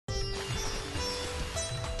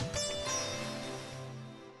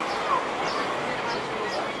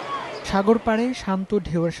সাগর পাড়ে শান্ত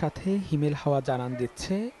ঢেউয়ের সাথে হিমেল হাওয়া জানান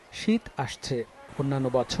দিচ্ছে শীত আসছে। অন্যান্য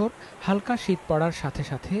বছর হালকা শীত পড়ার সাথে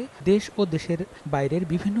সাথে দেশ ও দেশের বাইরের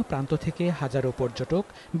বিভিন্ন প্রান্ত থেকে হাজারো পর্যটক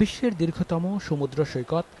বিশ্বের দীর্ঘতম সমুদ্র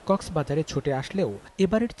সৈকত কক্সবাজারে ছুটে আসলেও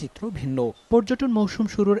এবারের চিত্র ভিন্ন। পর্যটন মৌসুম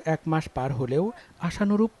শুরুর 1 মাস পার হলেও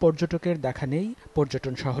আশানুরূপ পর্যটকের দেখা নেই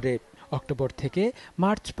পর্যটন শহরে। অক্টোবর থেকে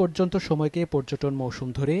মার্চ পর্যন্ত সময়কে পর্যটন মৌসুম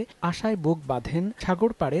ধরে আশায় বুক বাঁধেন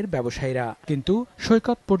সাগর পাড়ের ব্যবসায়ীরা। কিন্তু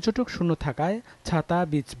সৈকত পর্যটক শূন্য থাকায় ছাতা,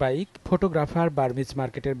 বিচ বাইক, ফটোগ্রাফার, বার্মিজ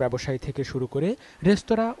মার্কেটের ব্যবসায়ী থেকে শুরু করে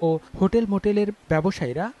রেস্তোরাঁ ও হোটেল মোটেলের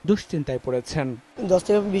ব্যবসায়ীরা দুশ্চিন্তায় পড়েছেন। 10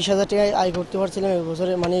 থেকে 20,000 টাকা আয় করতে পারছিলাম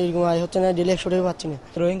এবছরে, এরকম আয় হচ্ছে না, ডেলি 100 টাকা পাচ্ছি না।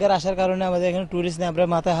 রোহিঙ্গার আসার কারণে আমাদের এখানে টুরিস্ট নেই, আমরা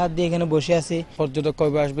মাথায় হাত দিয়ে এখানে বসে আছি। পর্যটক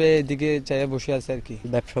কবে আসবে এদিকে চাই বসে আছে আর কি।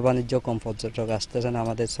 ব্যবসা বাণিজ্য কম, পর্যটক আসতেছে না,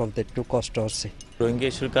 আমাদের চলতে একটু কষ্ট হচ্ছে। রোহিঙ্গা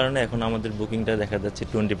ইস্যুর কারণে এখন আমাদের বুকিংটা দেখা যাচ্ছে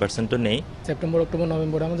 20%-ও নেই। সেপ্টেম্বর, অক্টোবর,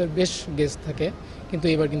 নভেম্বর আমাদের বেশ গেস্ট থাকে, কিন্তু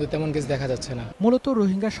এবার কিন্তু তেমন গেস্ট দেখা যাচ্ছে না। মূলত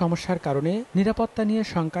রোহিঙ্গা সমস্যার কারণে নিরাপত্তা নিয়ে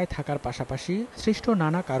শঙ্কায় থাকার পাশাপাশি সৃষ্ট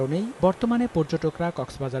নানা কারণেই বর্তমানে পর্যটকরা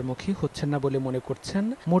কক্সবাজারমুখী হচ্ছেন না বলে মনে করছেন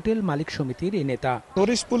মোটেল মালিক সমিতির এই নেতা।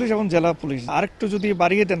 টুরিস্ট পুলিশ এবং জেলা পুলিশ আরেকটু যদি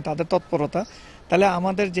বাড়িয়ে দেন তাদের তৎপরতা, তাহলে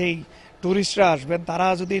আমাদের যেই টুরিস্টরা আসবেন তারা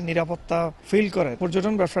যদি নিরাপত্তা ফিল করে,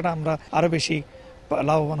 পর্যটন ব্যবসাটা আমরা আরো বেশি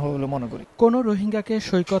লাভবান হবে বলে মনে করি। কোনো রোহিঙ্গাকে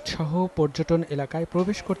সৈকত সহ পর্যটন এলাকায়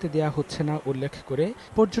প্রবেশ করতে দেয়া হচ্ছে না উল্লেখ করে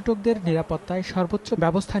পর্যটকদের নিরাপত্তায় সর্বোচ্চ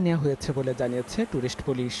ব্যবস্থা নেওয়া হয়েছে বলে জানিয়েছে টুরিস্ট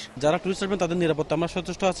পুলিশ। যারা টুরিস্ট আসবেন তাদের নিরাপত্তা আমরা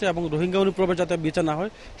সচেষ্ট আছে এবং রোহিঙ্গা অনুপ্রবেশ যাতে বিচার না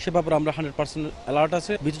হয় সে ব্যাপারে আমরা 100% অ্যালার্ট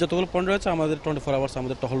আছে। বিচে যতগুলো পয়েন্ট রয়েছে আমাদের 24 আওয়ার্স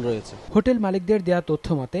আমাদের টহল রয়েছে। হোটেল মালিকদের দেয়া তথ্য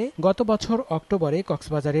মতে গত বছর অক্টোবরে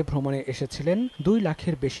কক্সবাজারে ভ্রমণে এসেছিলেন 2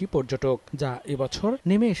 লাখের বেশি পর্যটক, যা এবছর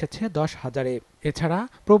নেমে এসেছে 10,000-এ। এছাড়া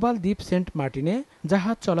প্রবাল দ্বীপ সেন্ট মার্টিনে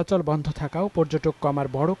জাহাজ চলাচল বন্ধ থাকাও পর্যটক কমার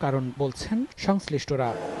বড় কারণ বলছেন সংশ্লিষ্টরা।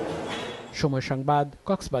 সময় সংবাদ,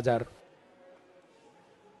 কক্সবাজার।